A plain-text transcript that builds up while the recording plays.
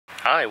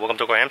Hi, welcome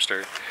to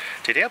AwkwardHamster.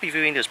 Today I'll be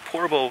reviewing this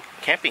portable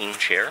camping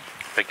chair,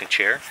 picnic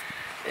chair,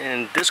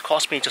 and this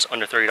cost me just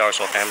under $30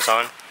 off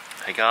Amazon.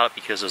 I got it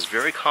because it was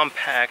very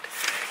compact,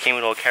 came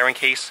with a little carrying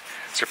case,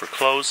 zipper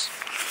closed.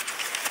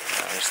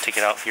 Let's take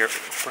it out here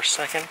for a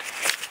second.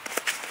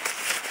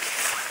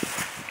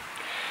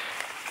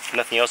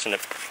 Nothing else in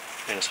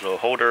this little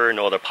holder,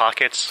 no other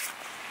pockets.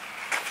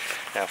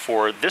 Now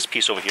for this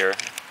piece over here,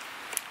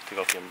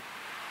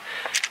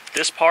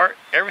 this part,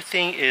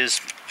 everything is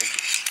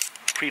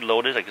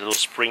preloaded, like a little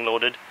spring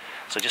loaded,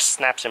 so it just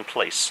snaps in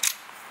place.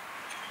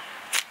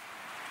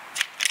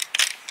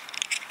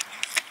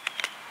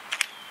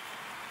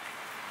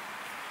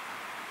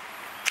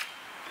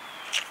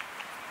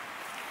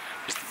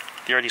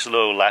 There are these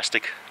little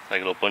elastic, like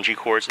little bungee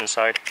cords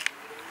inside.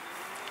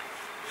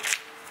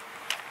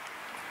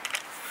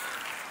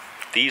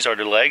 These are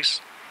the legs,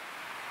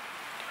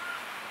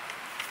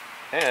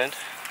 and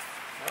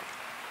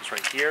it's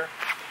right here.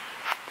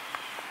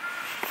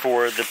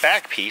 For the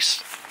back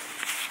piece,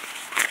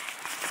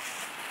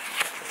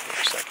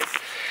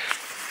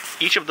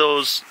 each of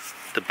those,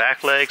 the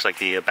back legs, like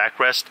the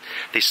backrest,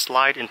 they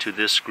slide into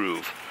this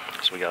groove.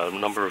 So we got a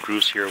number of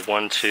grooves here,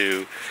 1,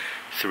 2,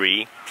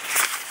 3,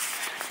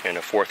 and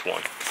a fourth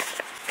one.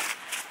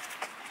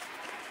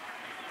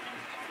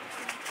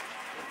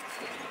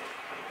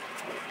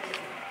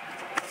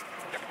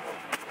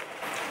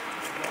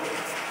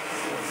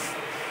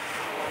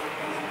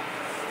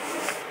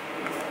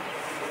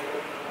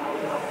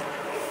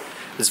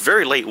 It's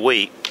very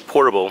lightweight,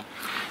 portable,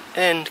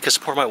 and can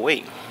support my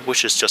weight,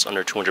 which is just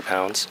under 200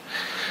 pounds.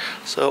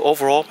 So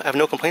overall, I have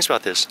no complaints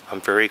about this.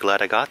 I'm very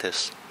glad I got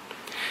this.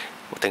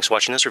 Well, thanks for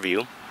watching this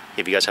review.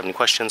 If you guys have any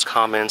questions,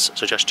 comments,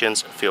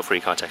 suggestions, feel free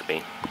to contact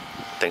me.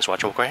 Thanks for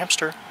watching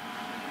AwkwardHamster.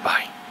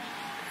 Bye.